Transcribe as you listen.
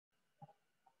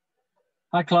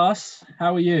Hi class,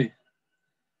 how are you?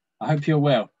 I hope you're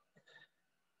well.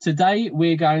 Today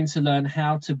we're going to learn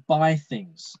how to buy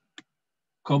things.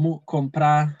 Como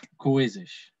comprar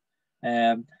coisas.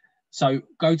 So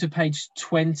go to page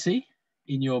 20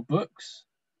 in your books,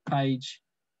 page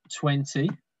 20.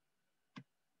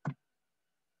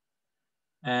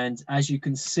 And as you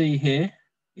can see here,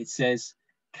 it says,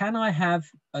 can I have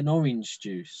an orange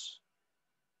juice?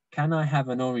 Can I have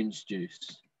an orange juice?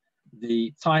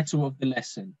 The title of the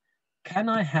lesson, can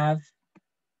I have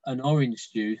an orange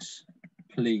juice,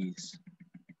 please?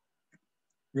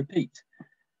 Repeat,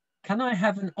 can I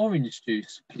have an orange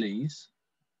juice, please?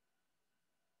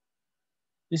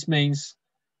 This means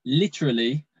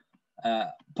literally,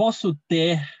 posso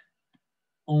ter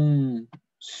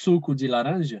suco de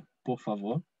laranja, por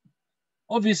favor?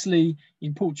 Obviously,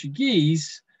 in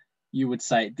Portuguese, you would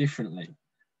say it differently.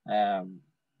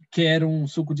 Quero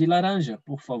suco de laranja,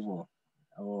 por favor.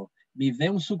 Or me dê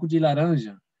suco de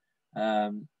laranja.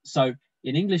 So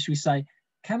in English, we say,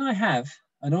 can I have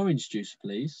an orange juice,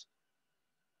 please?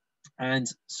 And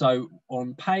so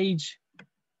on page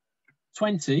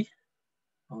 20,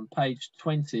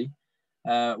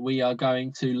 we are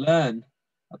going to learn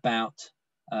about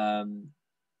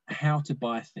how to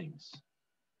buy things.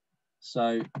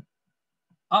 So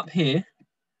up here,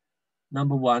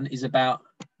 number 1 is about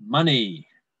money.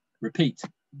 Repeat,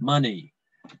 money,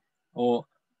 or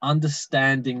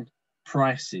understanding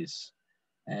prices.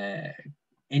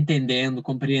 Entendendo,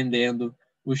 compreendendo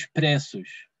os preços,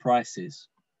 prices.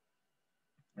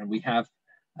 And we have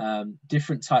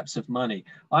different types of money.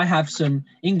 I have some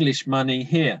English money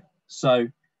here. So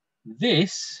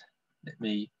this, let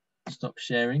me stop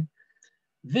sharing.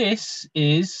 This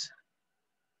is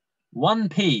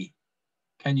 1p.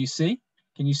 Can you see?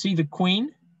 Can you see the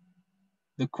queen?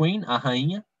 The queen, a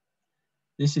rainha.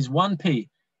 This is 1p.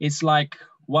 It's like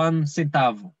 1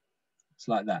 centavo. It's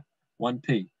like that,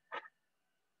 1p.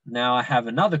 Now I have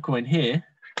another coin here.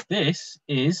 This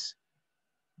is,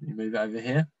 let me move it over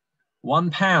here,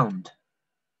 £1.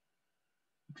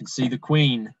 You can see the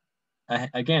queen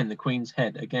again, the queen's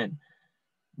head again.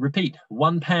 Repeat,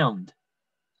 £1.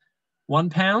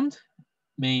 £1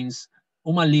 means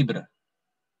uma libra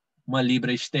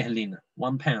esterlina,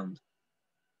 £1.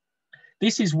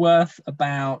 This is worth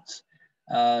about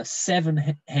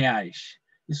 7 reais.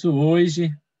 Isso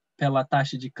hoje, pela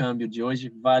taxa de câmbio de hoje,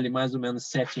 vale mais ou menos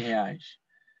 7 reais.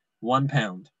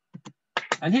 £1.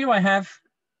 And here I have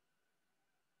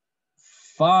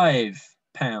 £5.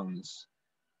 £5.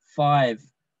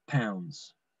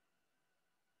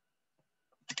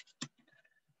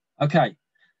 Okay,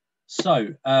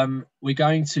 so we're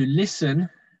going to listen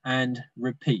and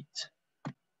repeat.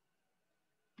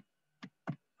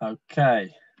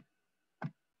 Okay.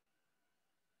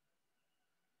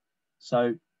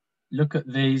 So look at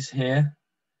these here.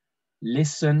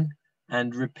 Listen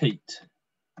and repeat.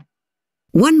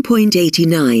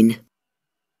 1.89.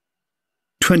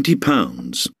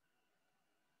 £20.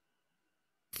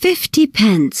 50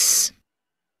 pence.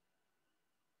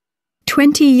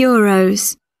 20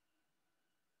 euros.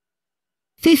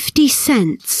 50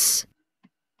 cents.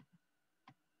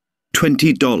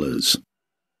 $20.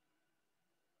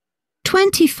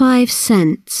 25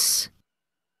 cents.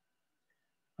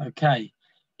 Okay,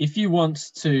 if you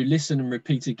want to listen and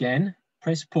repeat again,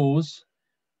 press pause,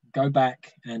 go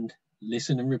back and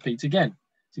listen and repeat again.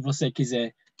 Se você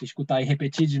quiser escutar e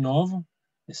repetir de novo,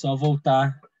 é só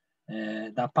voltar,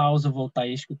 dar pausa, voltar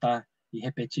e escutar e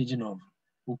repetir de novo.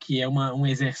 O que é um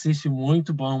exercício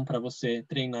muito bom para você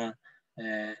treinar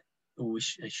o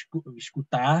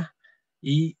escutar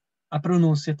e a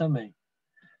pronúncia também.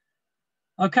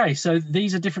 Okay, so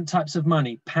these are different types of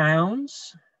money.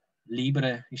 Pounds,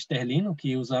 libra esterlina,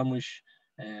 que usamos,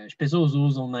 as pessoas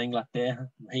usam na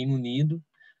Inglaterra, no Reino Unido.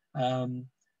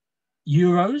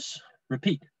 Euros,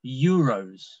 repeat,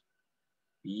 euros.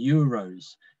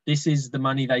 Euros. This is the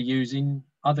money they use in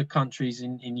other countries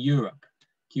in Europe,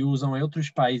 que usam em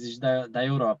outros países da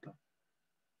Europa.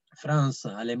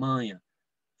 França, Alemanha,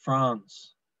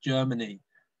 France, Germany,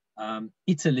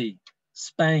 Italy,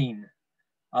 Spain,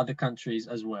 other countries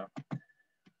as well.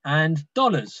 And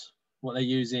dollars, what they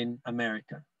use in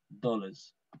America,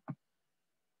 dollars.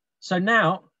 So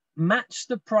now match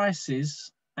the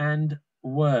prices and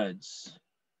words.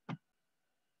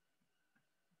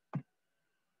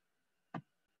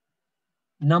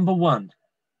 Number 1,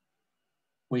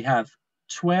 we have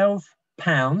 £12.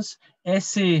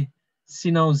 Esse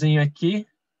sinalzinho aqui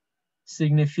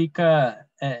significa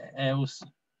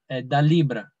da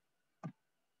libra.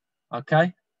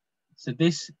 Okay? So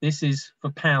this is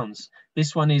for pounds.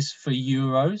 This one is for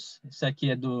euros. Esse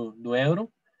aqui é do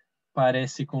euro.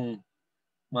 parece com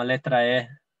uma letra E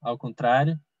ao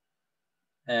contrário.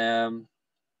 And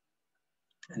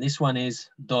this one is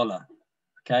dollar,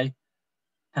 okay?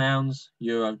 Pounds,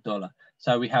 euro, dollar.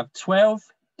 So we have 12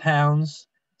 pounds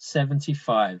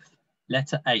 75,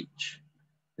 letter H.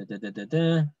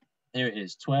 Here it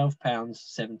is, 12 pounds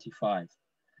 75.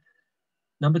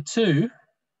 Number 2,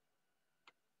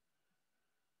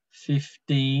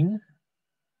 15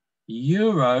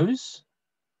 euros.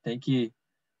 Tem que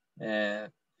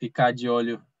ficar de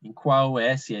olho em qual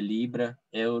é, se é libra,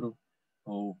 euro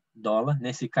ou dólar.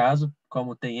 Nesse caso,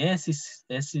 como tem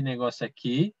esse negócio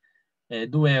aqui, é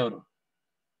do euro.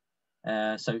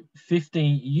 So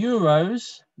 15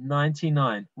 euros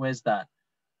 99. Where's that?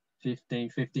 15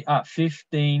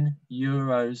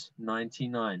 euros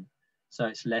 99. So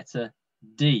it's letter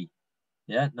D.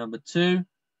 Yeah, number 2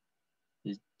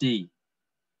 is D.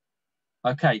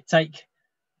 Okay, take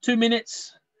 2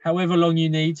 minutes, however long you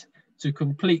need to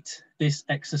complete this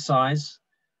exercise,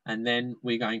 and then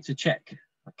we're going to check.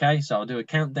 Okay, so I'll do a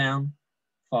countdown.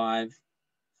 5,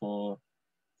 4,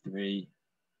 3,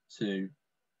 2,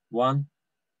 1.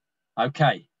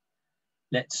 Okay,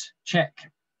 let's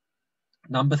check.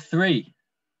 Number 3,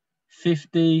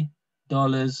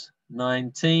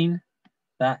 $50.19.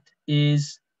 That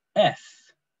is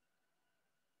F.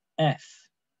 F.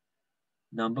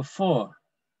 Number 4,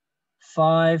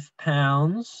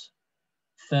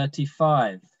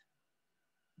 £5.35.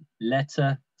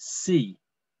 Letter C.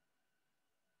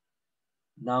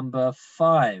 Number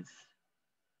 5,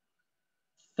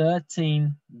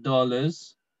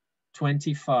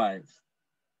 $13.25.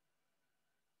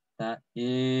 That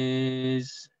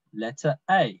is letter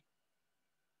A.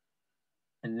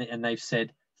 And they've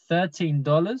said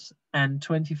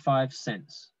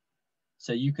 $13.25.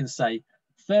 So you can say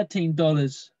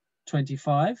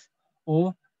 $13.25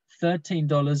 or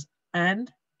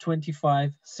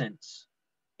 $13.25.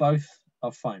 Both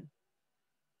are fine.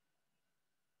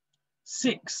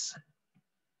 6,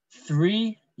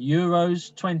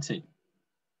 €3.20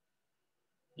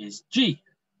 is G.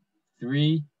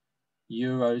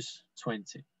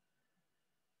 €3.20.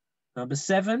 Number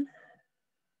 7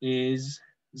 is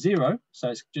 0, so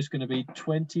it's just going to be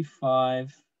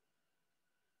 25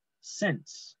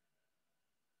 cents.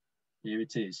 Here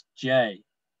it is, J.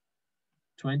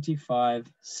 25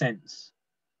 cents.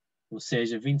 Ou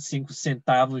seja, 25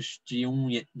 centavos de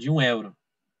euro.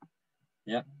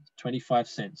 Yeah, 25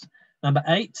 cents. Number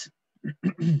 8,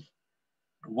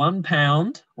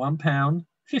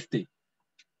 £1.50.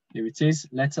 Here it is,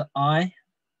 letter I,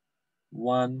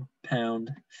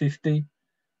 £1.50.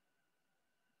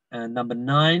 And number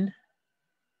 9,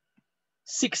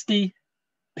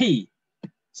 60p.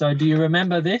 So do you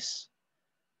remember this?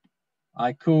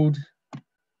 I called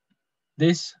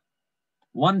this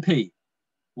 1p.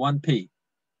 1p.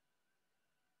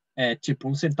 É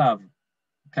tipo centavo.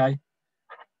 Okay?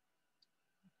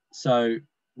 So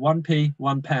 1p,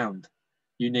 £1.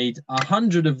 You need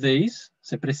 100 of these.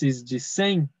 Você precisa de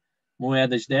 100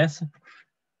 moedas dessa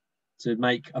to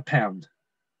make a pound,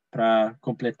 para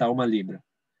completar uma libra.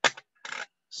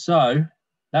 So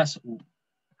that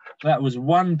was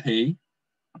 1p.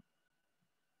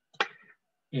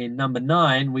 In number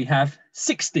 9, we have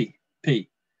 60p.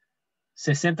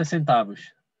 60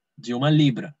 centavos de uma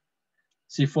libra.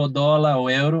 Se for dólar ou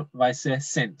euro, vai ser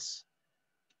cents.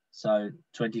 So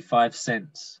 25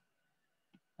 cents.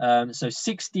 So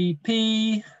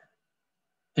 60p,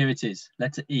 here it is,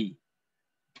 letter E,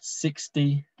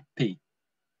 60p.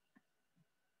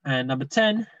 And number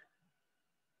 10,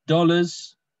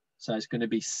 dollars, so it's going to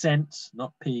be cents,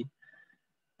 not p,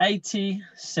 80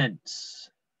 cents,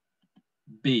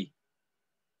 B,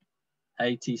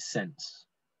 80 cents.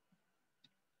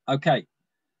 Okay,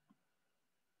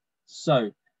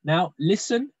 so now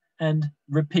listen and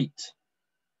repeat.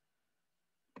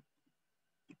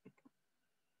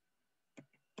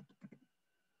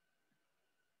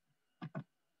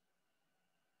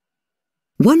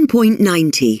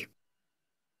 $1.90.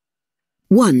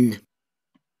 1.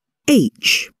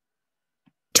 H.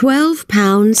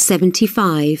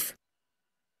 £12.75.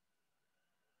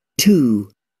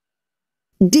 2.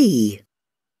 D.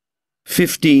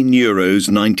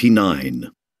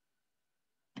 €15.99.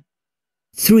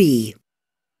 3.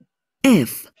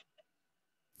 F.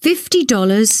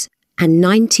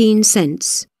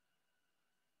 $50.19.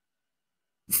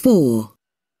 4.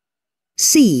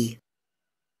 C.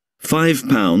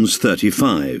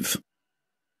 £5.35.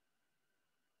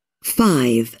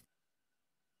 5.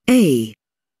 A.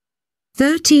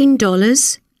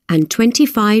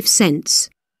 $13.25.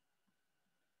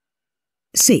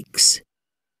 6.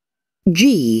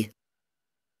 G.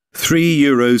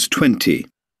 €3.20.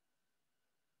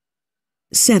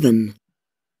 7.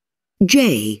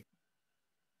 J.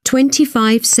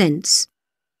 25 cents.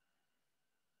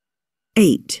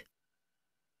 8.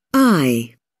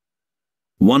 I.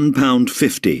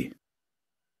 £1.50.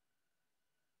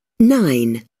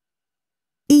 9.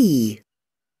 E.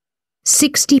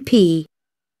 60p.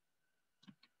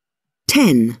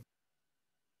 10.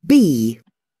 B.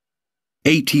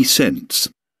 80 cents.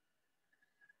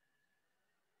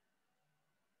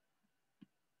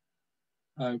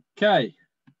 Okay.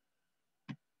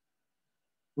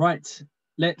 Right,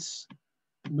 let's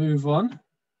move on.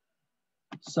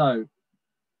 So,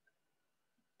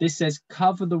 this says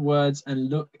cover the words and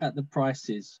look at the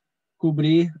prices.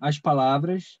 Cobrir as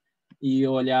palavras e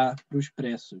olhar para os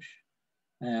preços.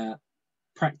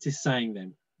 Practice saying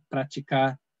them.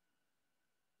 Praticar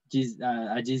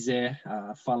a dizer,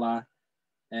 a falar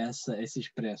esses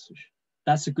preços.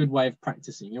 That's a good way of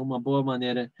practicing. É uma boa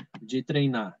maneira de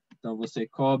treinar. Então, você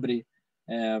cobre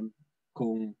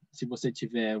se você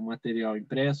tiver um material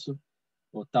impresso,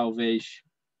 ou talvez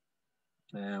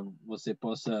você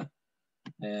possa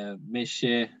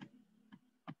mexer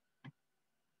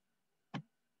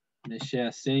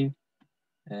assim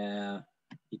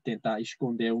e tentar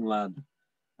esconder um lado.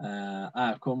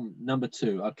 Como number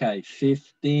 2, ok,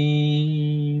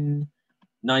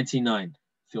 €15.99.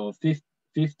 So,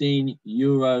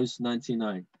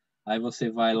 €15.99. Aí você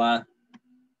vai lá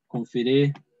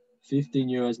conferir,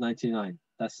 €15.99.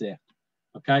 Tá certo.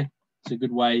 Ok? It's a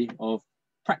good way of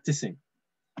practicing.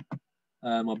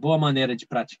 Uma boa maneira de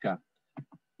praticar.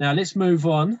 Now let's move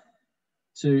on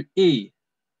to E.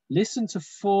 Listen to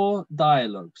 4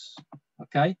 dialogues.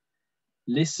 Okay?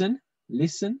 Listen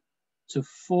to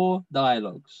 4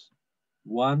 dialogues.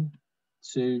 1,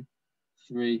 2,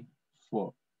 3,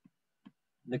 4.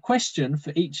 The question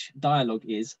for each dialogue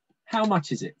is, how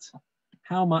much is it?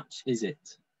 How much is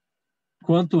it?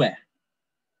 Quanto é?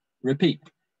 Repeat.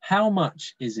 How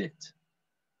much is it?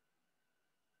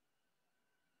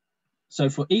 So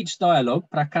for each dialogue,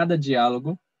 para cada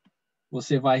diálogo,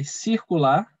 você vai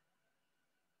circular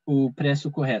o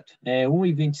preço correto. É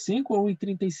 1,25 ou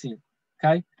 1,35.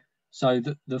 Okay? So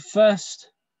the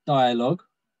first dialogue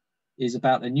is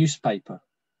about a newspaper.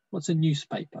 What's a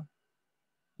newspaper?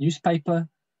 A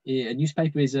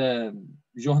newspaper is a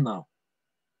jornal.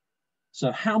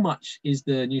 So how much is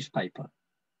the newspaper?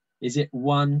 Is it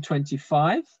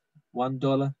 $1.25,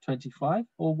 $1.25,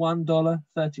 or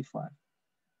 $1.35?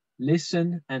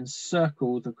 Listen and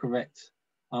circle the correct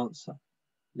answer.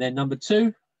 Then number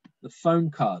 2, the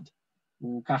phone card.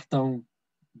 Cartão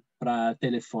para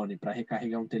telefone, para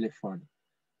recarregar telefone.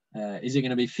 Is it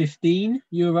going to be €15?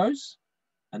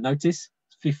 And notice,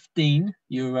 €15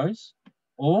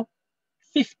 or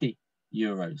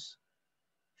 €50?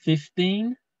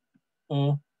 15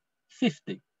 or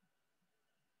 50?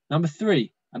 Number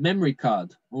 3, a memory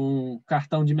card,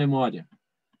 cartão de memória.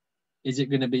 Is it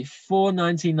going to be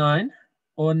 $4.99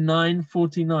 or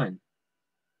 $9.49?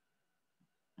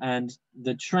 And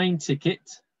the train ticket,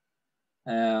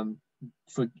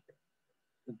 for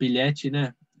bilhete,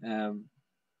 né?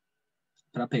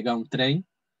 Para pegar trem,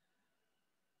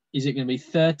 is it going to be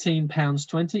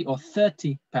 £13.20 or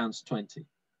 £30.20?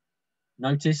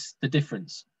 Notice the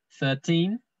difference,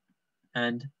 13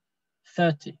 and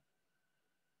 30.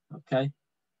 Okay.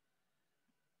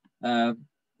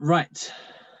 Right.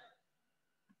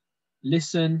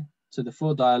 Listen to the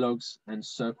 4 dialogues and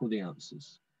circle the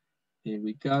answers. Here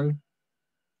we go.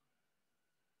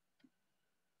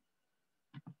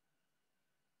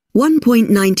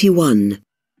 1.91.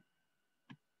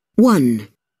 1.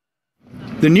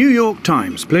 The New York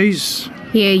Times, please.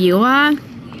 Here you are.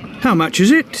 How much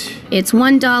is it? It's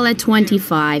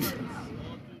 $1.25.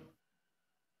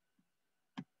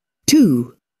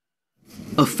 2.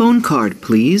 A phone card,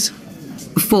 please.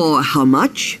 For how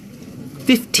much?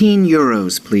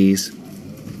 €15, please.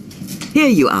 Here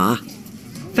you are.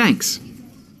 Thanks.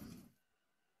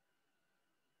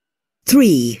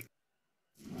 3.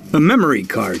 A memory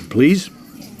card, please.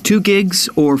 2 gigs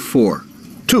or 4?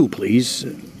 2, please.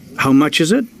 How much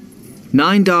is it?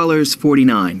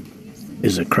 $9.49.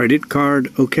 Is a credit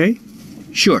card okay?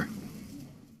 Sure.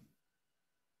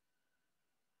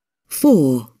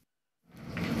 4.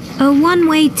 A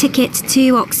one-way ticket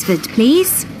to Oxford,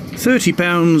 please.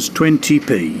 £30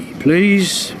 20p,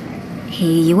 please.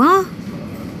 Here you are.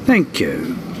 Thank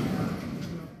you.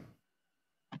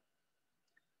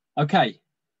 Okay,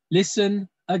 listen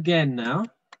again now,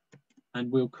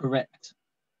 and we'll correct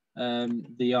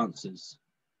the answers.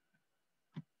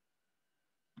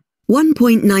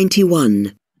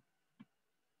 1.91.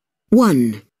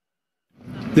 1.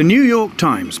 The New York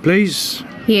Times, please.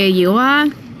 Here you are.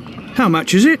 How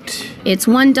much is it? It's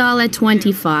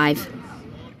 $1.25.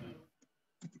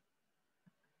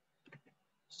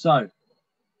 So,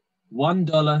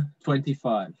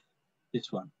 $1.25. This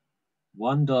one.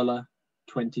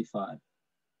 $1.25.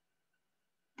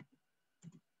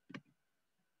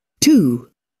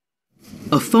 2.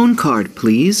 A phone card,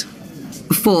 please.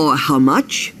 For how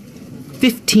much?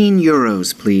 15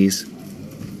 euros, please.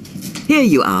 Here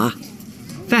you are.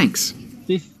 Thanks.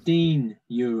 15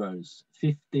 euros.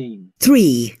 15.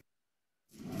 3.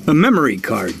 A memory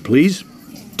card, please.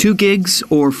 2 gigs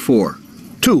or 4?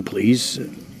 2, please.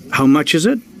 How much is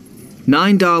it?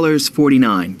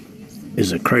 $9.49.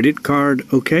 Is a credit card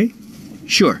okay?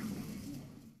 Sure.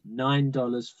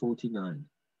 $9.49.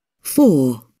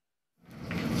 4.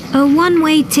 A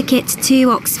one-way ticket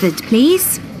to Oxford,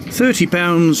 please.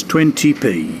 £30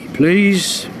 20p,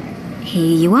 please.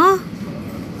 Here you are.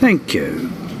 Thank you.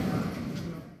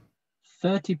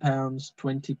 £30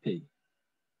 20p.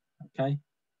 Okay?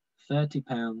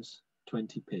 £30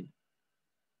 20p.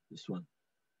 This one.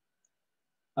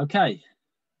 Okay.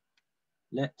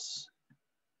 Let's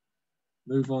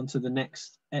move on to the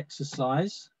next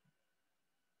exercise.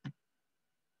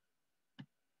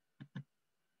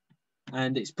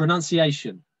 And it's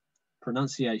pronunciation.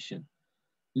 Pronunciation.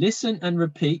 Listen and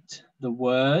repeat the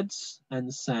words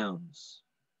and sounds.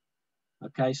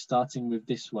 Okay, starting with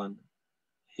this one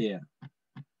here.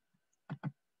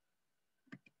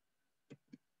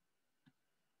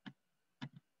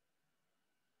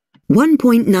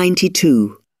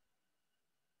 $1.92.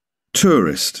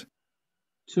 Tourist.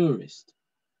 Tourist.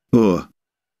 Or.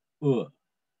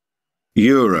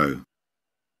 Euro.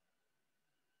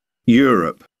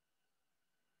 Europe.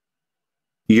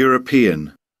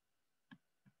 European.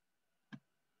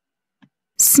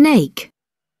 Snake.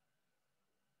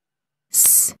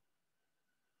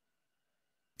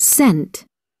 Scent.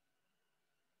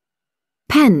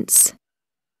 Pence.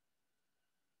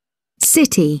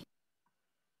 City.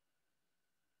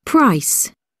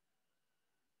 Price.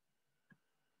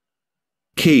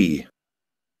 Key.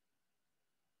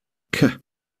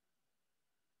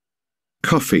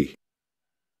 Coffee.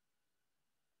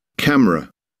 Camera.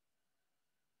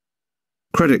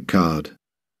 Credit card.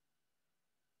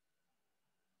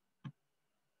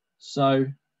 So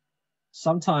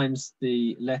sometimes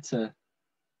the letter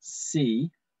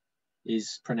C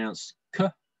is pronounced K,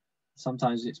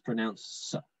 sometimes it's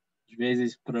pronounced S. Às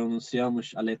vezes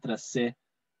pronunciamos a letra C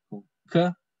com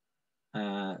K,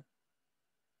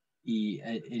 e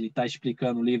ele está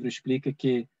explicando, o livro explica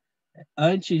que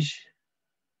antes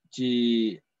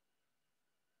de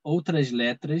outras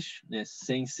letras, né,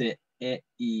 sem ser E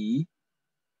e I,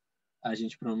 a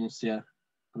gente pronuncia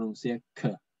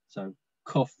K. So,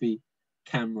 coffee,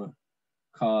 camera,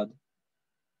 card.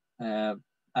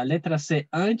 A letra C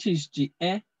antes de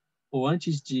E ou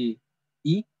antes de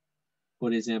I,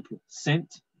 por exemplo, cent,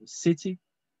 city,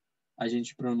 a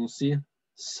gente pronuncia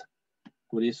S.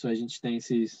 Por isso a gente tem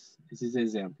esses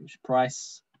exemplos.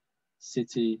 Price,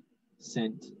 city,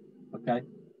 cent, okay?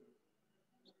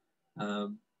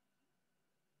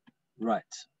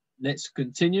 Right, let's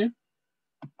continue.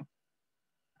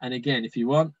 And again, if you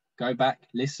want, go back,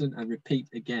 listen and repeat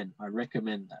again. I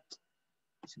recommend that.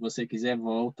 Se você quiser,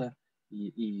 volta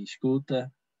e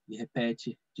escuta e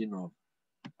repete de novo.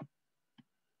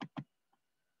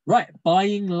 Right,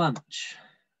 buying lunch.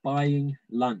 Buying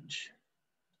lunch.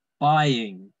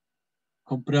 Buying,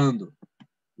 comprando.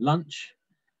 Lunch.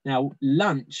 Now,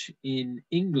 lunch in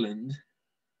England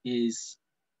is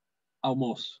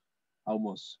almoço.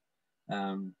 Almoço.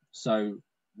 So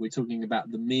we're talking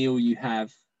about the meal you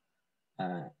have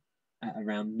at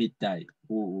around midday,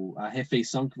 ou a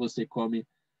refeição que você come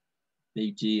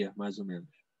meio-dia, mais ou menos.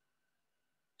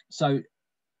 So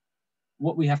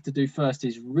what we have to do first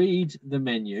is read the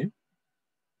menu,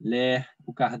 ler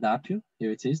o cardápio,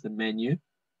 here it is, the menu,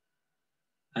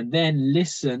 and then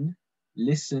listen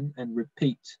and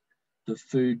repeat the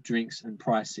food, drinks, and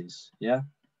prices, yeah?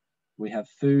 We have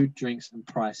food, drinks, and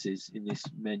prices in this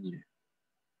menu.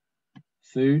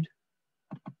 Food,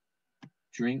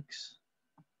 drinks,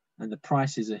 and the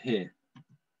prices are here.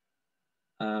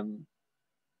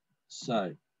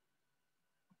 So,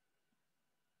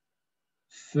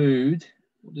 food,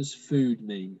 what does food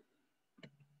mean?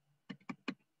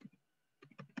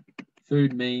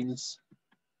 Food means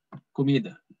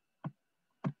comida.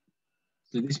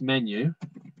 So this menu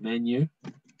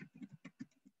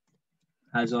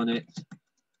has on it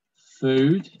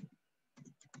food,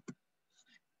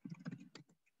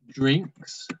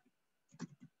 drinks,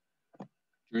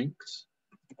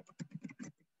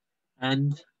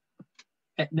 and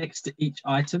next to each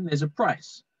item, there's a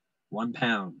price. £1,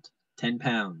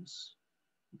 £10,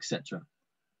 etc.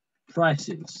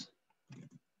 Prices.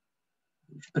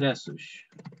 Os preços.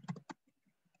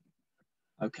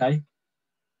 Okay.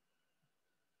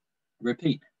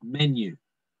 Repeat. Menu.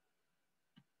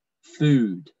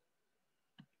 Food.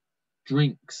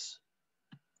 Drinks.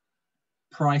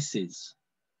 Prices.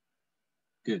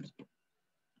 Good.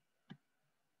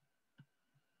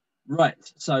 Right,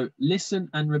 so listen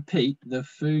and repeat the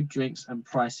food, drinks, and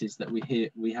prices that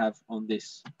we have on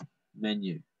this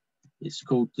menu. It's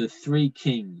called the Three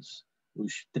Kings,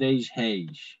 os Três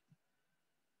Reis.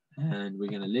 And we're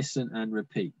going to listen and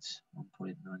repeat.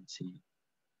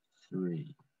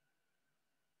 1.93.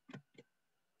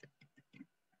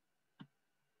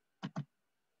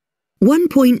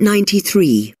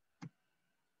 $1.93.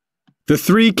 The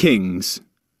Three Kings.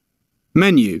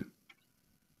 Menu.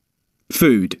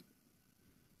 Food.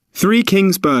 Three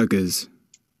Kings burgers,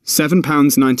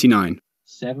 £7.99.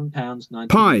 £7.99.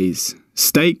 Pies,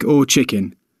 steak or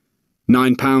chicken,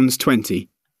 £9.20.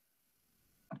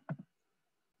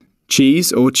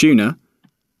 Cheese or tuna,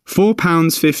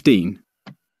 £4.15.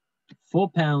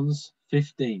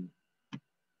 £4.15.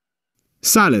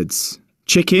 Salads,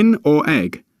 chicken or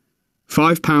egg,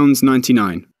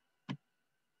 £5.99.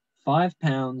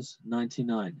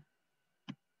 £5.99.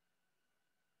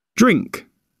 Drink.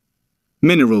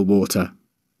 Mineral water,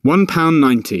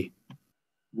 £1.90.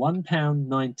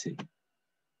 £1.90.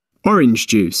 Orange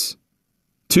juice,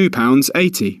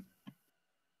 £2.80.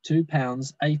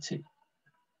 £2.80.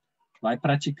 Vai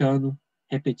praticando,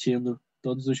 repetindo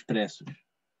todos os preços.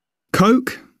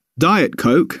 Coke, Diet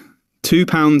Coke,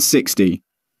 £2.60.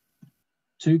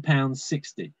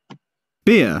 £2.60.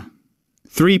 Beer,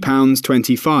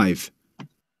 £3.25.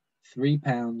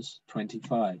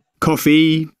 £3.25.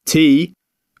 Coffee, tea,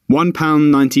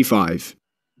 £1.95.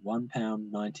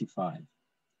 £1.95.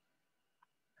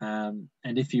 And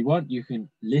if you want, you can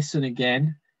listen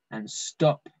again and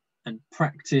stop and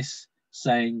practice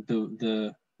saying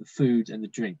the food and the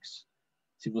drinks.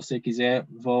 Se você quiser,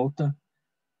 volta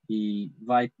e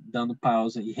vai dando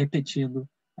pausa e repetindo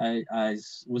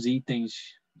os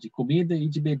itens de comida e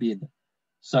de bebida.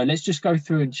 So let's just go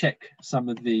through and check some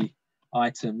of the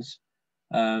items.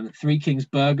 Three Kings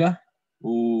Burger,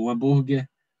 o hambúrguer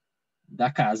da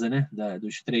casa, né?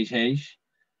 Dos Três Reis,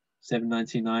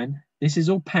 $7.99. This is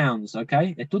all pounds,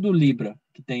 ok? É tudo libra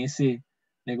que tem esse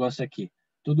negócio aqui.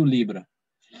 Tudo libra.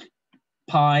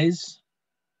 Pies.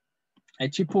 É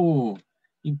tipo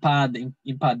empada,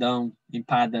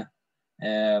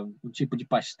 um tipo de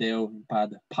pastel,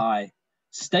 empada, pie.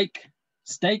 Steak.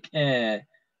 Steak é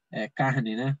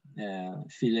carne, né?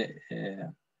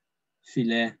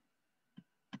 Filé.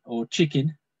 Or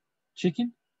chicken.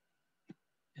 Chicken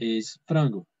is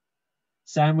frango.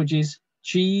 Sandwiches,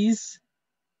 cheese,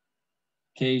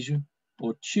 queijo,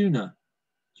 or tuna.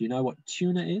 Do you know what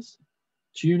tuna is?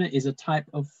 Tuna is a type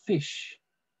of fish.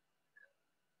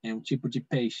 É tipo de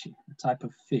peixe, a type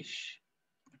of fish.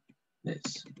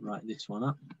 Let's write this one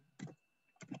up.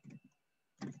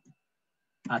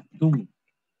 Atum.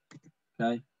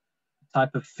 Okay.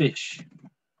 Type of fish.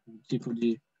 Tipo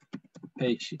de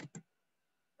peixe.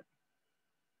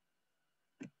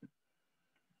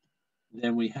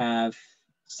 Then we have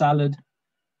salad,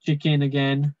 chicken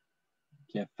again,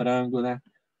 que é frango, né?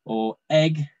 Or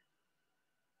egg.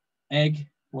 Egg.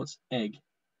 What's egg?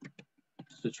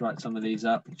 Let's write some of these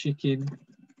up. Chicken,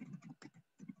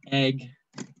 egg,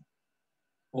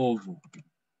 ovo.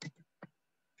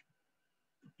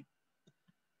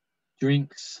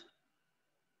 Drinks,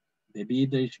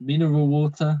 bebidas, mineral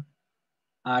water,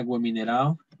 água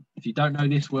mineral. If you don't know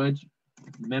this word,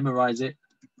 memorize it.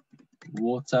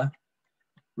 Water.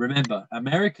 Remember,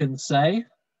 Americans say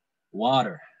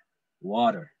water,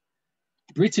 water.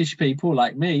 British people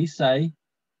like me say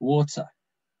water,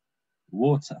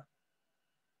 water.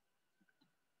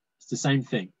 It's the same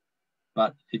thing,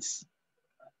 but it's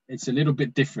a little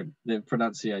bit different, the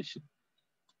pronunciation.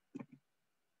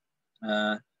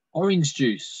 Orange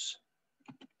juice.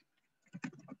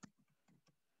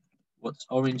 What's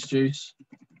orange juice?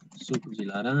 Suco de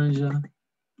laranja.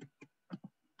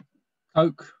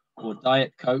 Coke or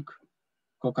Diet Coke.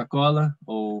 Coca-Cola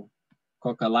or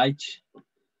Coca-Light.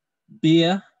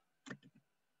 Beer.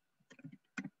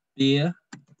 Beer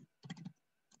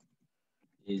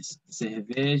is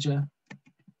cerveja.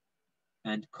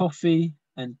 And coffee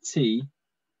and tea.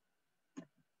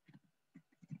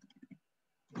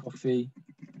 Coffee,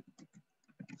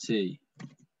 tea.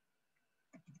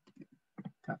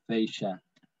 Cafe chat.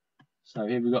 So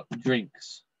here we've got the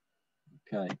drinks.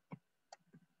 Okay.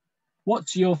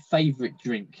 What's your favorite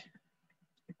drink?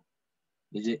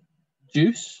 Is it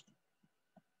juice?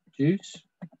 Juice?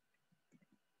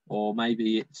 Or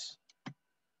maybe it's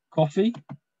coffee?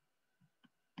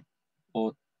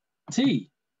 Or tea?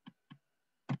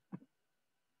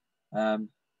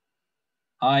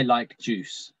 I like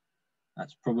juice.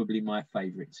 That's probably my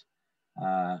favorite.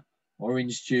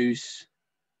 Orange juice,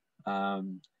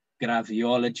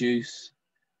 graviola juice.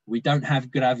 We don't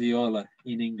have graviola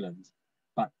in England,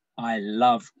 but I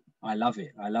love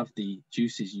it. I love the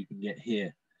juices you can get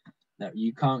here that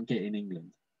you can't get in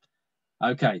England.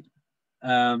 Okay.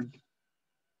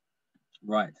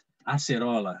 Right.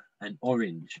 Acerola and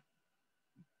orange.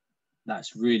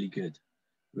 That's really good.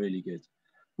 Really good.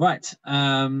 Right.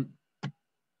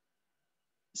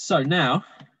 So now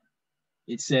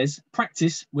it says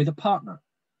practice with a partner.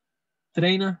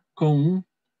 Treina com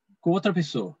outra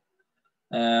pessoa.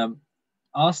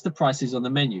 Ask the prices on the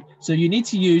menu. So you need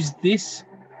to use this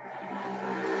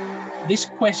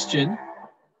question.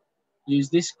 Use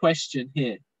this question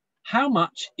here. How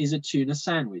much is a tuna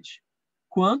sandwich?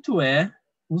 Quanto é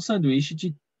sanduíche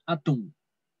de atum?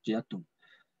 De atum.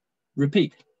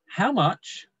 Repeat. How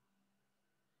much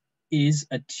is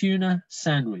a tuna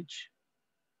sandwich?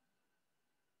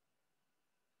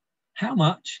 How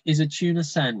much is a tuna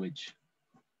sandwich?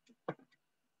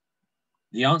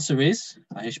 The answer is,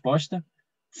 a resposta,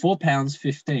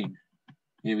 £4.15.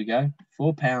 Here we go,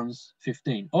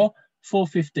 £4.15 or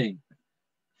 $4.15.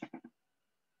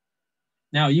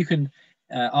 Now you can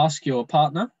ask your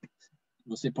partner.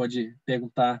 Você pode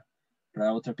perguntar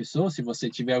para outra pessoa se você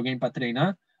tiver alguém para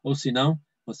treinar, ou se não,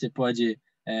 você pode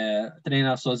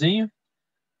treinar sozinho.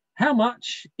 How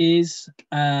much is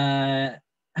a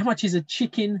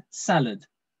chicken salad?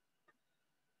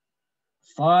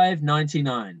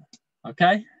 $5.99.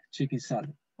 Okay, chicken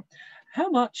salad.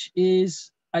 How much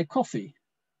is a coffee?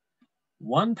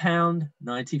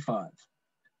 £1.95.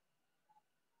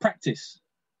 Practice.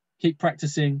 Keep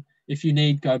practicing. If you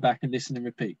need, go back and listen and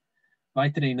repeat. Vai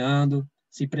treinando.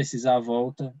 Se precisar,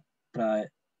 volta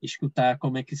para escutar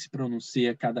como é que se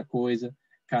pronuncia cada coisa,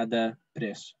 cada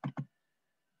preço.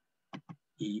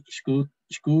 E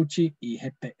escute e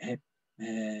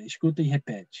escuta e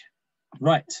repete.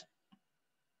 Right.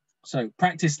 So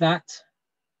practice that.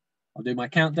 I'll do my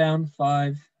countdown.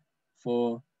 5,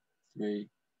 4, 3,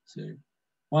 2,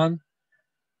 1.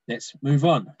 Let's move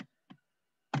on.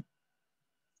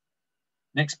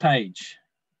 Next page.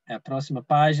 A próxima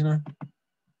página.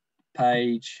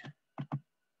 Page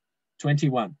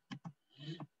 21.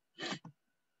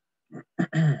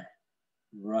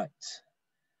 Right.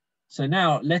 So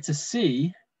now let us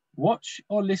see. Watch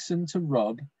or listen to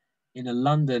Rob in a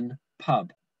London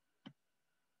pub.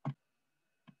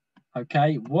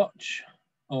 Okay, watch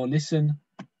or listen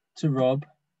to Rob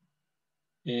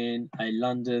in a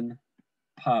London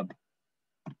pub.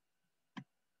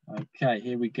 Okay,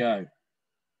 here we go.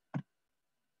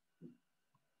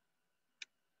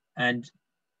 And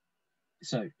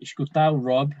so, escutar o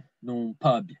Rob num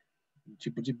pub,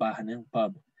 tipo de bar, né?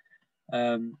 Pub.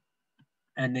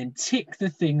 And then tick the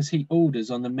things he orders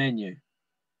on the menu.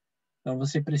 Então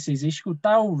você precisa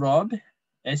escutar o Rob,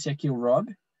 esse aqui é o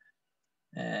Rob,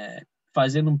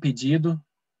 fazendo pedido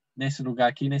nesse lugar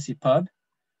aqui, nesse pub,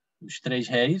 os Três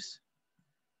Reis,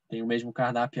 tem o mesmo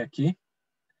cardápio aqui,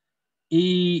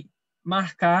 e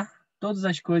marcar todas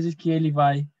as coisas que ele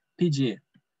vai pedir.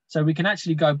 So we can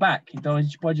actually go back. Então a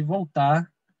gente pode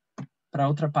voltar para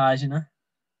outra página,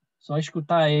 só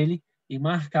escutar ele e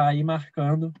marcar, ir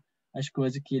marcando as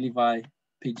coisas que ele vai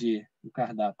pedir no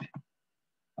cardápio.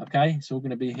 Okay, so we're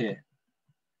going to be here.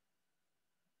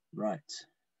 Right,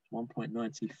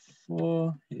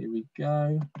 1.94, here we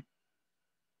go.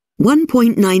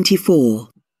 1.94.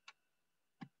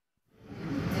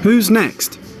 Who's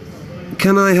next?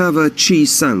 Can I have a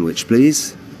cheese sandwich,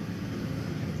 please?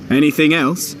 Anything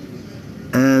else?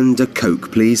 And a Coke,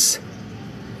 please.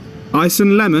 Ice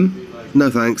and lemon? No,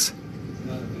 thanks.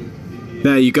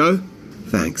 There you go.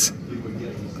 Thanks.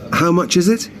 How much is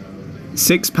it?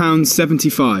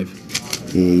 £6.75.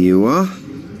 Here you are.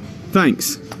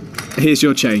 Thanks. Here's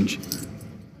your change.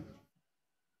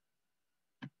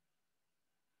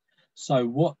 So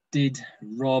what did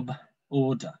Rob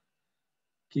order?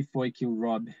 Que foi que o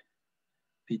Rob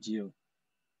pediu?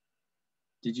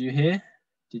 Did you hear?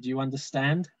 Did you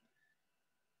understand?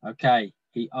 Okay.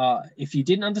 If you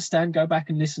didn't understand, go back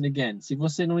and listen again. Se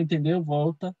você não entendeu,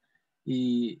 volta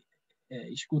e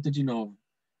escuta de novo.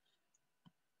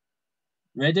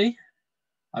 Ready?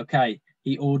 Okay.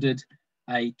 He ordered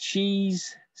a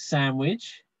cheese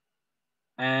sandwich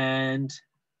and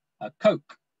a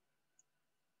Coke.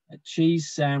 A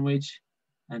cheese sandwich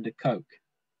and a Coke.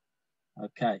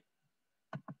 Okay.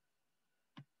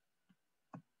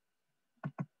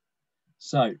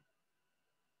 So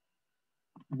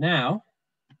now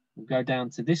we'll go down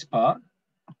to this part.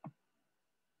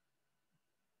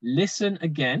 Listen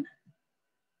again.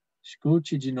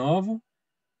 Escute de novo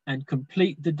and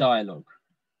complete the dialogue.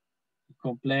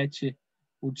 Complete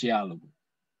o diálogo.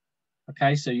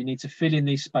 Okay, so you need to fill in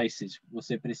these spaces.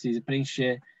 Você precisa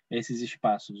preencher esses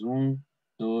espaços. 1,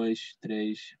 2,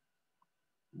 3,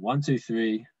 1, 2,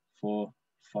 3, 4,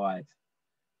 5.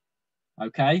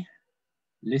 Okay,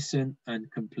 listen and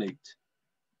complete.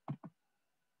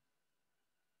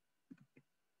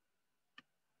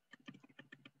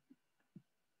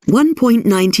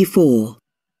 $1.94.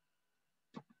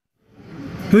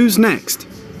 Who's next?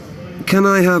 Can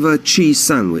I have a cheese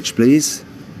sandwich, please?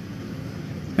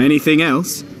 Anything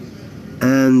else?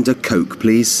 And a Coke,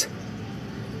 please.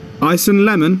 Ice and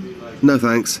lemon? No,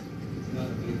 thanks.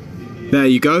 There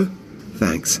you go.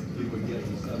 Thanks.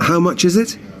 How much is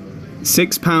it?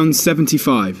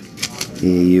 £6.75.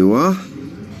 Here you are.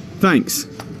 Thanks.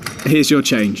 Here's your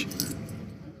change.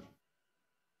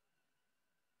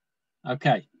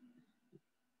 Okay.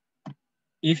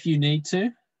 If you need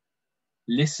to,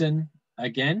 listen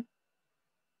again.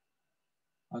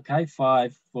 Okay,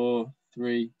 5, 4,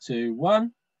 3, 2,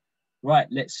 1. Right,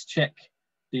 let's check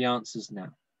the answers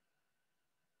now.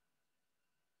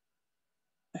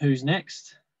 Who's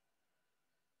next?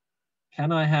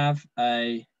 Can I have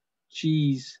a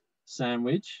cheese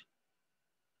sandwich?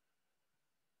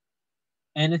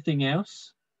 Anything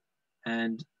else?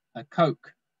 And a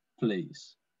Coke,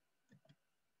 please.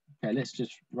 Okay, let's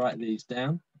just write these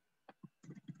down.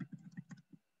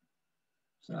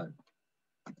 So,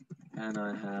 can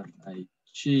I have a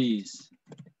cheese?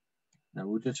 Now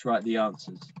we'll just write the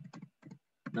answers.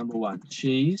 Number 1,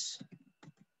 cheese.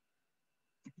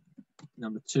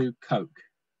 Number 2, Coke.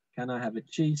 Can I have a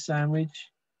cheese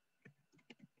sandwich?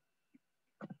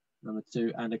 Number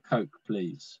 2, and a Coke,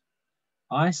 please.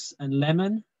 Ice and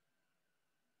lemon?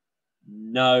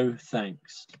 No,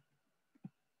 thanks.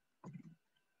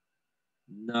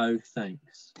 No,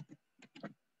 thanks.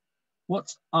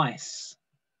 What's ice?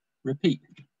 Repeat.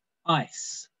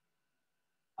 Ice.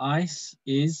 Ice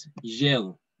is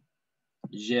gelo.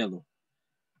 Gelo.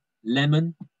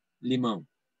 Lemon, limão.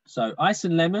 So ice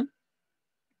and lemon.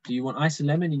 Do you want ice and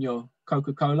lemon in your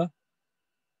Coca-Cola?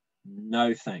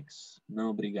 No, thanks.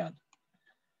 No, obrigado.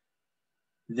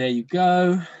 There you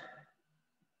go.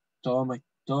 Toma,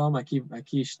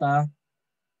 aqui está.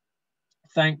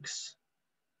 Thanks.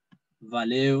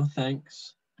 Valeu,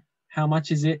 thanks. How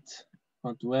much is it?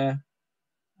 Quanto é?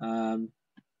 I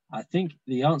think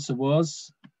the answer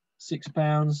was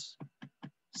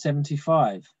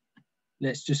 £6.75.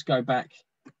 Let's just go back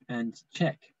and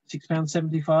check.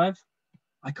 £6.75?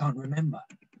 I can't remember.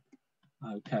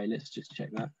 Okay, let's just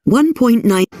check that.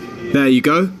 1.9. There you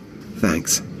go.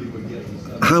 Thanks.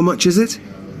 How much is it?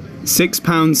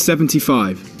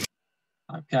 £6.75.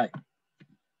 Okay.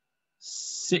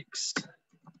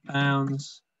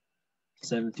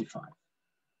 £6.75.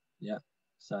 Yeah,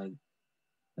 so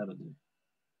that'll do.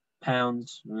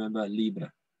 Pounds, remember,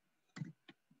 libra.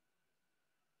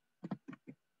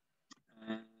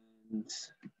 And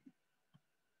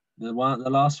the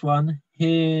last one,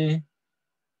 here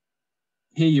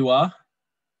you are.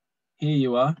 Here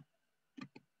you are.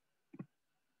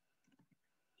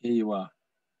 Here you are.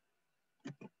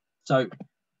 So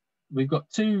we've got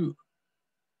two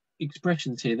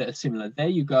expressions here that are similar. There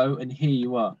you go and here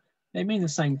you are. They mean the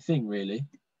same thing, really.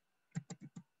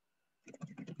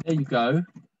 There you go.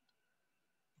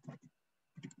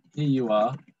 Here you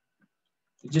are.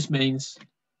 It just means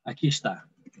aqui está.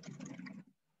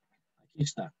 Aqui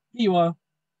está. Here you are.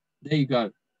 There you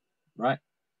go. Right?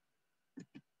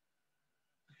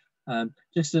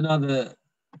 Just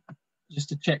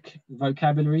to check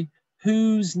vocabulary.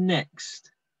 Who's next?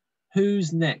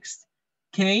 Who's next?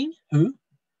 Quem? Who?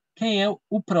 Quem é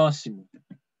o próximo?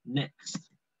 Next.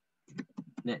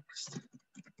 Next.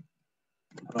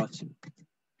 Próximo.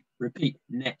 Repeat.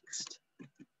 Next.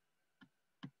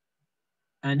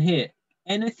 And here,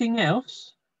 anything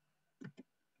else?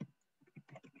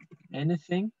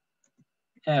 Anything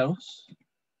else?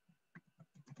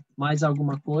 Mais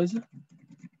alguma coisa?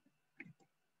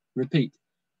 Repeat.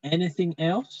 Anything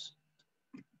else?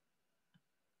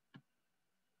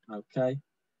 Okay.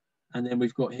 And then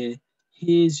we've got here,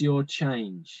 here's your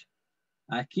change.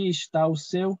 Aqui está o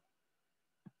seu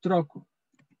troco.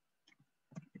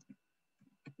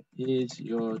 Here's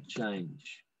your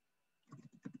change.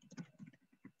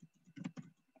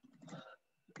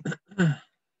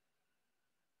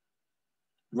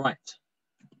 Right.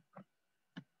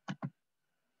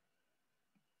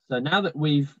 So now that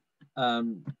we've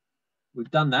done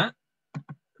that,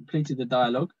 completed the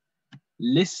dialogue,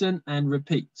 listen and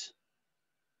repeat.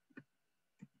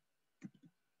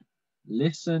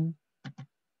 Listen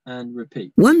and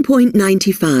repeat.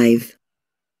 1.95.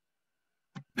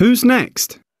 Who's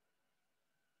next?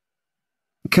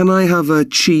 Can I have a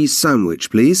cheese sandwich,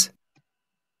 please?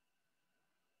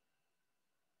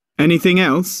 Anything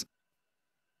else?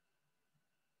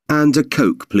 And a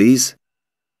Coke, please.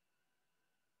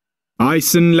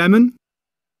 Ice and lemon?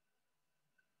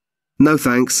 No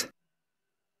thanks.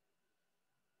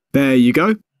 There you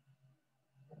go.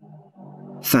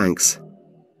 Thanks.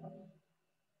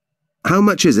 How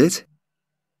much is it?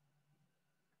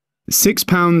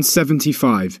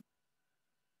 £6.75.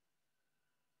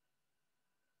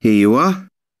 Here you are.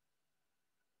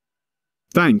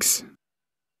 Thanks.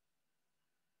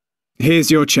 Here's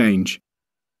your change.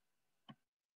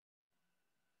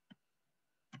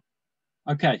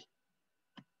 Okay.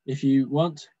 If you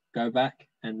want, go back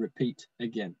and repeat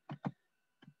again.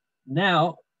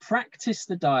 Now, practice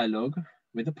the dialogue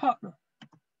with a partner.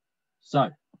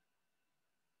 So,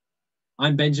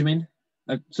 I'm Benjamin.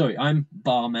 I'm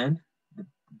barman, the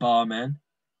barman,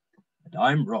 and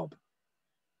I'm Rob.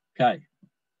 Okay.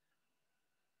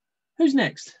 Who's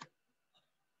next?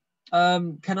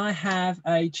 Can I have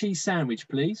a cheese sandwich,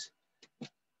 please?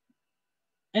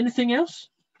 Anything else?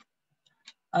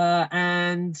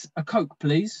 And a Coke,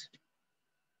 please.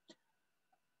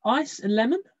 Ice and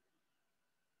lemon?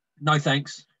 No,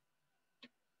 thanks.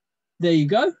 There you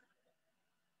go.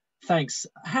 Thanks.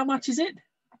 How much is it?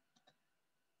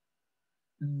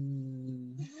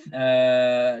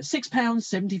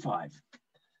 £6.75.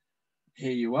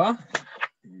 Here you are.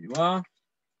 Here you are.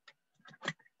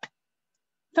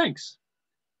 Thanks.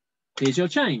 Here's your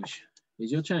change.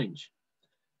 Here's your change.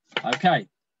 Okay.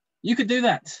 You could do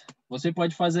that. Você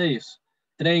pode fazer isso.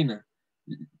 Treina.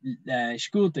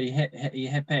 Escuta e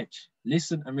repete.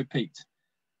 Listen and repeat.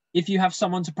 If you have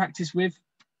someone to practice with,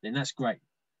 then that's great.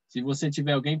 Se você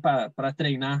tiver alguém para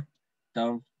treinar,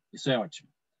 então isso é ótimo.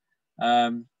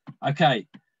 Okay.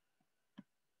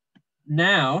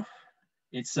 Now,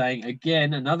 it's saying,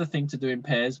 again, another thing to do in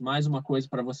pairs. Mais uma coisa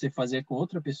para você fazer com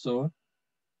outra pessoa.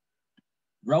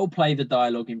 Role play the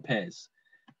dialogue in pairs.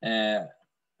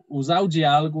 Usar o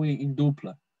diálogo em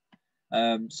dupla.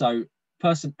 So,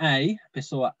 person A,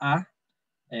 pessoa A,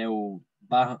 é o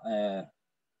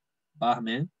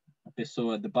barman, a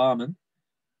pessoa, the barman,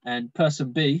 and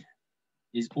person B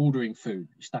is ordering food.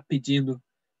 Está pedindo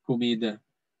comida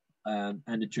and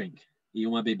a drink, e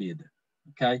uma bebida.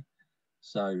 Okay?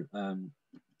 So,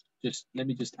 let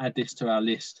me just add this to our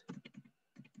list.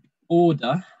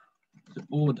 Order, to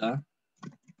order,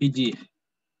 pedir.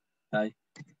 Okay?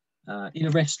 In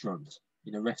a restaurant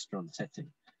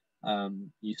setting,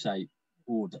 you say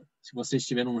order. Se você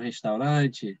estiver num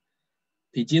restaurante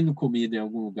pedindo comida em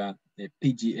algum lugar,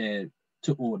 pedir,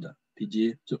 to order.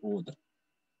 Pedir, to order.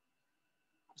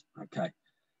 Okay.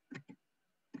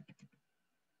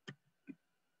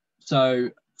 So,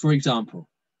 for example,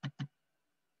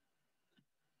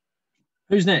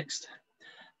 who's next?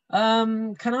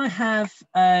 Can I have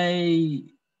a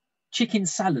chicken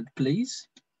salad, please?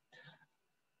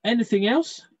 Anything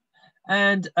else?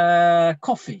 And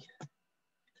coffee.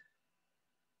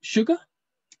 Sugar?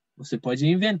 Você pode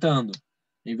ir inventando.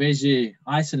 Em vez de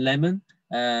ice and lemon,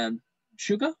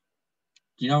 sugar?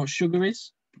 Do you know what sugar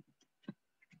is?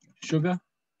 Sugar?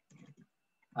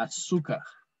 Açúcar.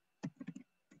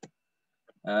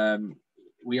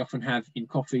 We often have in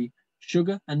coffee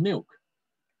sugar and milk.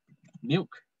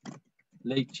 Milk,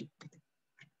 leite.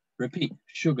 Repeat,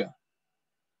 sugar,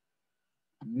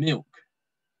 milk.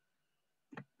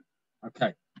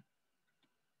 Okay.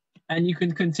 And you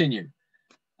can continue.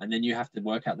 And then you have to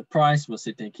work out the price.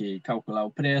 Você tem que calcular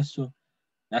o preço.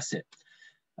 That's it.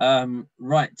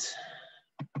 Right.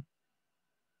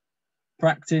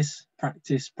 Practice,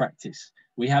 practice, practice.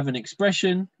 We have an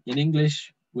expression in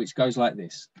English which goes like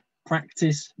this.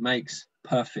 Practice makes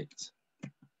perfect.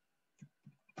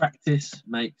 Practice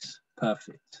makes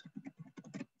perfect.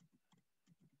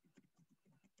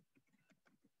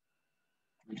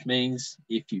 Which means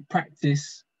if you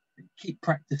practice and keep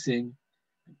practicing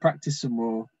and practice some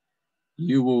more,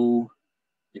 you will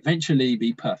eventually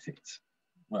be perfect.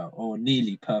 Well, or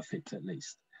nearly perfect at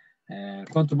least.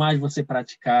 Quanto mais você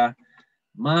praticar,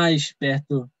 mais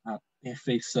perto à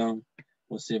perfeição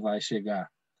você vai chegar.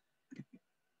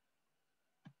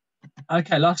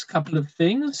 Okay, last couple of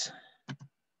things.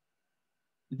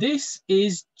 This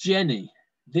is Jenny.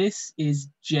 This is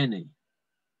Jenny.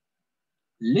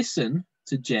 Listen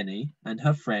to Jenny and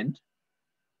her friend.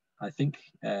 I think,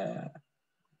 yeah,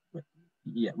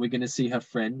 we're going to see her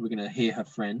friend. We're going to hear her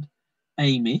friend,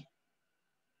 Amy.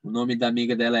 O nome da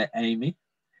amiga dela é Amy.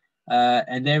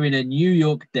 And they're in a New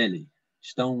York deli.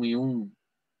 Estão em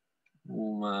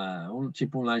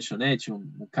tipo um lanchonete,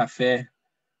 um café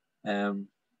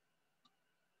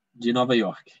de Nova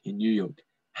York, in New York.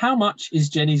 How much is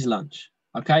Jenny's lunch?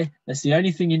 Okay, that's the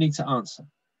only thing you need to answer.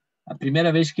 A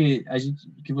primeira vez que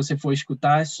você for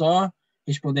escutar é só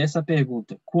responder essa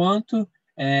pergunta. Quanto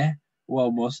é o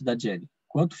almoço da Jenny?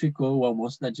 Quanto ficou o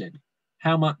almoço da Jenny?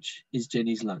 How much is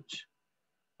Jenny's lunch?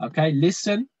 Okay,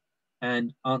 listen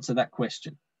and answer that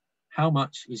question. How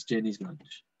much is Jenny's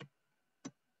lunch?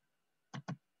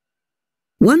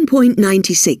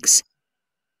 1.96.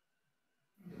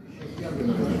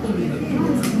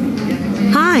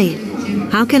 Hi,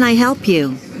 how can I help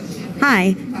you?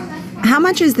 Hi. How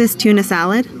much is this tuna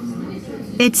salad?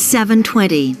 It's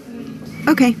 $7.20.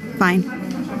 Okay, fine.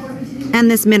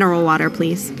 And this mineral water,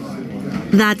 please.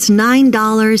 That's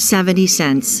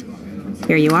 $9.70.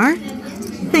 Here you are.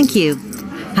 Thank you.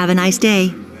 Have a nice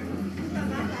day.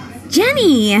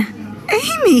 Jenny!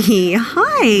 Amy,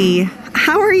 hi.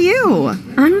 How are you?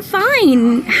 I'm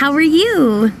fine. How are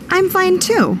you? I'm fine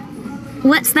too.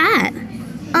 What's that?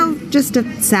 Oh, just a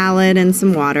salad and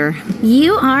some water.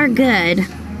 You are good.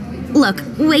 Look,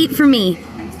 wait for me.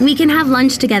 We can have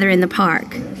lunch together in the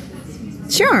park.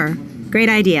 Sure. Great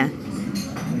idea.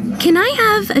 Can I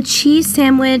have a cheese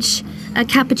sandwich, a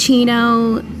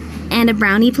cappuccino, and a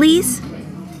brownie, please?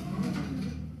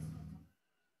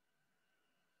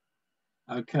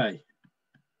 Okay.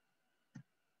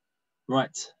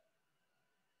 Right.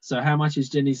 So how much is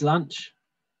Jenny's lunch?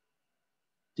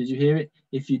 Did you hear it?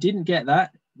 If you didn't get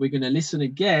that, we're going to listen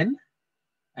again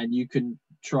and you can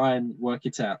try and work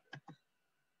it out.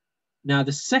 Now,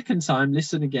 the second time,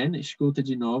 listen again. Escuta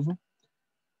de novo.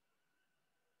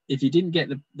 If you didn't get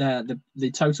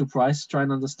the total price, try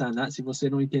and understand that. Se você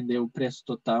não entendeu o preço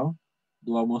total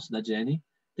do almoço da Jenny,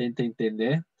 tenta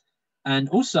entender. And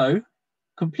also,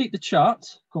 complete the chart.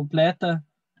 Completa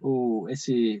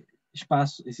esses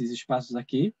espaços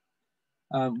aqui.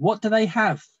 What do they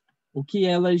have? O que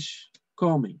elas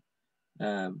comem?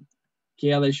 O que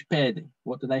elas pedem?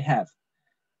 What do they have?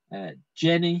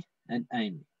 Jenny and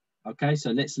Amy. Okay,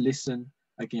 so let's listen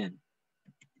again.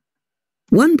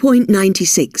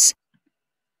 1.96.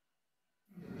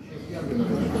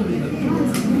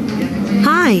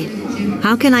 Hi,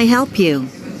 how can I help you?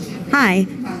 Hi.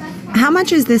 How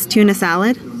much is this tuna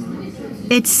salad?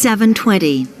 It's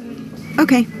 $7.20.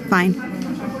 Okay, fine.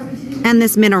 And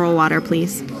this mineral water,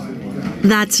 please.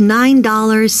 That's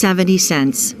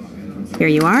 $9.70. Here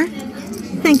you are.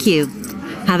 Thank you.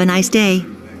 Have a nice day.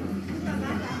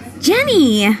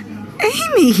 Jenny!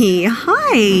 Amy,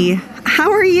 hi.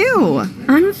 How are you?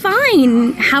 I'm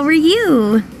fine. How are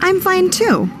you? I'm fine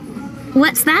too.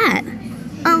 What's that?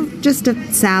 Oh, just a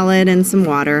salad and some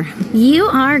water. You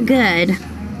are good.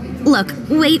 Look,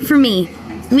 wait for me.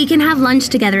 We can have lunch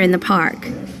together in the park.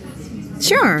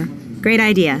 Sure. Great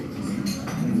idea.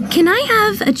 Can I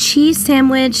have a cheese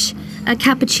sandwich, a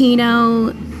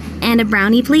cappuccino, and a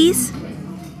brownie, please?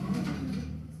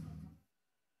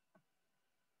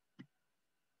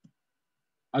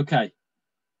 Okay.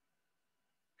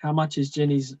 How much is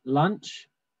Jenny's lunch?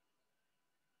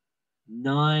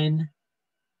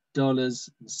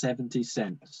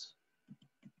 $9.70.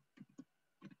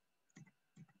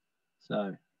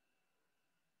 So,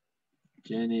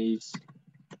 Jenny's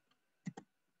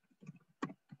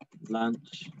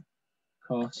lunch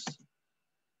costs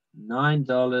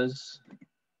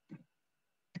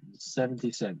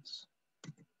 $9.70.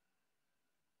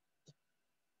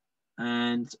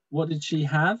 And what did she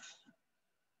have?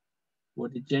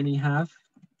 What did Jenny have?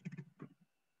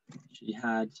 She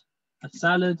had a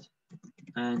salad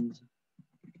and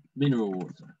mineral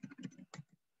water.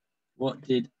 What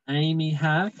did Amy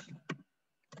have?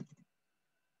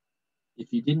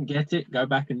 If you didn't get it, go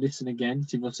back and listen again.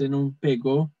 Se você não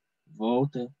pegou,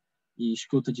 volta e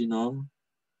escuta de novo.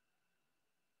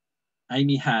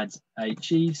 Amy had a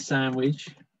cheese sandwich,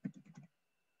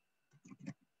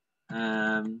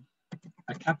 a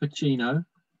cappuccino.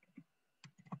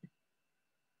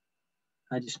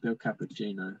 How do you spell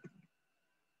cappuccino?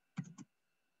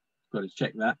 Got to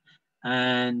check that.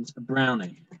 And a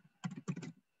brownie.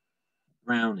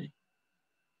 Brownie.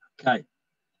 Okay.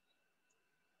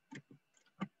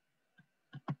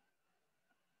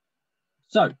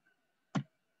 So,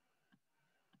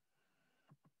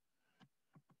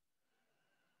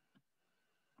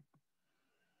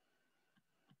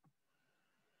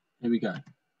 here we go.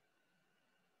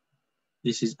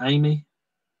 This is Amy.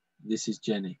 This is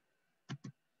Jenny.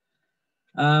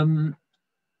 And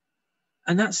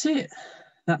that's it.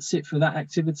 That's it for that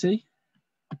activity.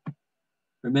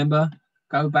 Remember,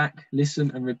 Go back,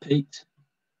 listen and repeat.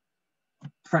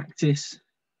 Practice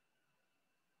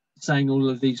saying all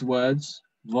of these words.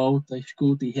 Volta,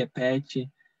 escuta e repete.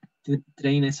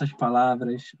 Treina essas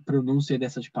palavras, pronúncia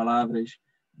dessas palavras.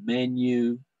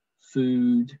 Menu,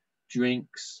 food,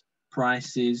 drinks,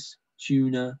 prices,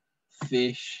 tuna,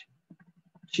 fish,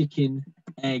 chicken,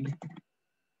 egg.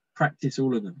 Practice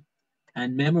all of them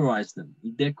and memorize them. E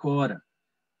decora.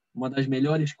 Uma das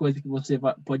melhores coisas que você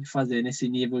pode fazer nesse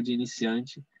nível de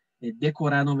iniciante é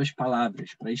decorar novas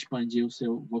palavras para expandir o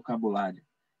seu vocabulário.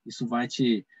 Isso vai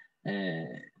te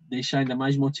deixar ainda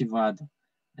mais motivado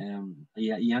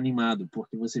e animado,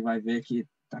 porque você vai ver que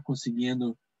está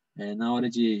conseguindo, na hora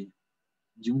de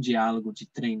um diálogo, de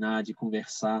treinar, de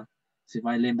conversar, você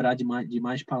vai lembrar de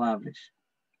mais palavras.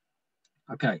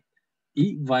 Ok.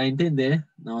 E vai entender,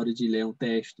 na hora de ler um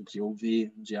texto, de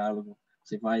ouvir um diálogo,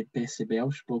 você vai perceber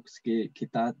aos poucos que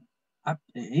está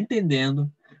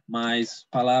entendendo mais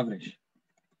palavras.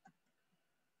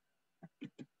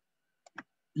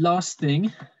 Last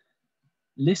thing,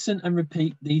 listen and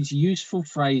repeat these useful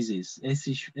phrases.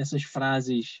 Essas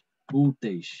frases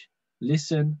úteis.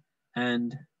 Listen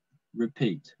and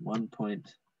repeat.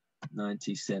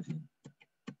 1.97.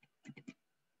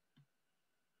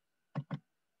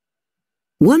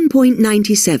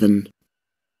 1.97.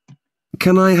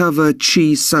 Can I have a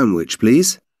cheese sandwich,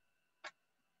 please?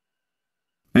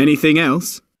 Anything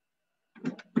else?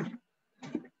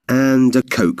 And a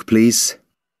Coke, please.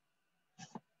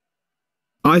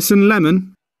 Ice and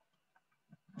lemon?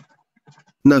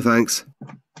 No, thanks.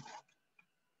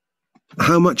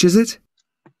 How much is it?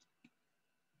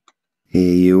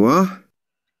 Here you are.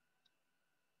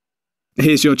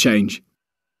 Here's your change.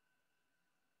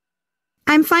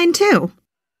 I'm fine too.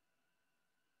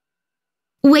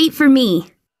 Wait for me.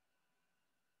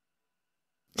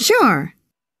 Sure.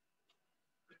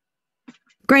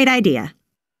 Great idea.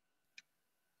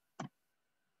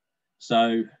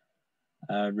 So,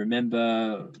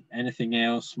 remember anything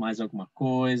else? Mais alguma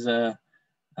coisa?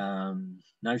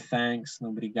 No thanks,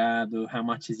 no obrigado. How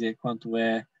much is it? Quanto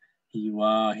é? Here you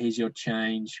are. Here's your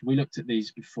change. We looked at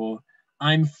these before.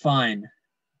 I'm fine.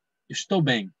 Estou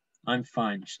bem. I'm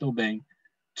fine. Estou bem.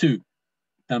 Tu.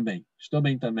 Também. Estou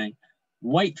bem também.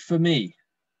 Wait for me.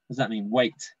 What does that mean?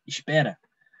 Wait. Espera.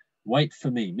 Wait for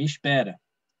me. Me espera.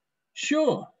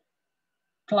 Sure.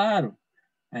 Claro.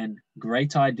 And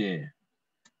great idea.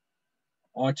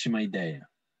 Ótima ideia.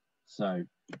 So,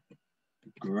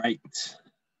 great.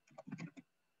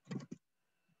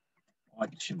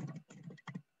 Ótimo.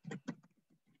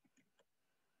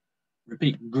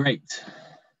 Repeat. Great.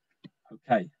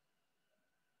 Okay.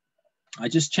 I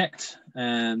just checked.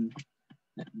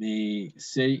 Let me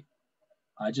see.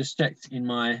 I just checked in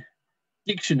my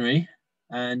dictionary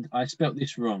and I spelt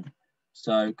this wrong.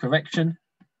 So correction,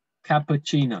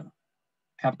 cappuccino.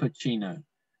 Cappuccino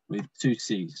with 2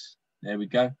 C's. There we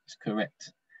go. It's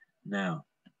correct now.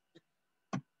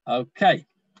 Okay.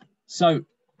 So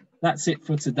that's it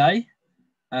for today.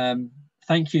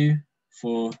 Thank you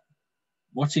for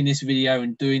watching this video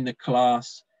and doing the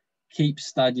class. Keep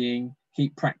studying,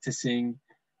 keep practicing,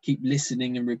 keep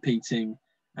listening and repeating,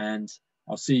 and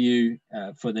I'll see you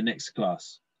for the next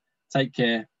class. Take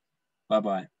care.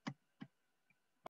 Bye-bye.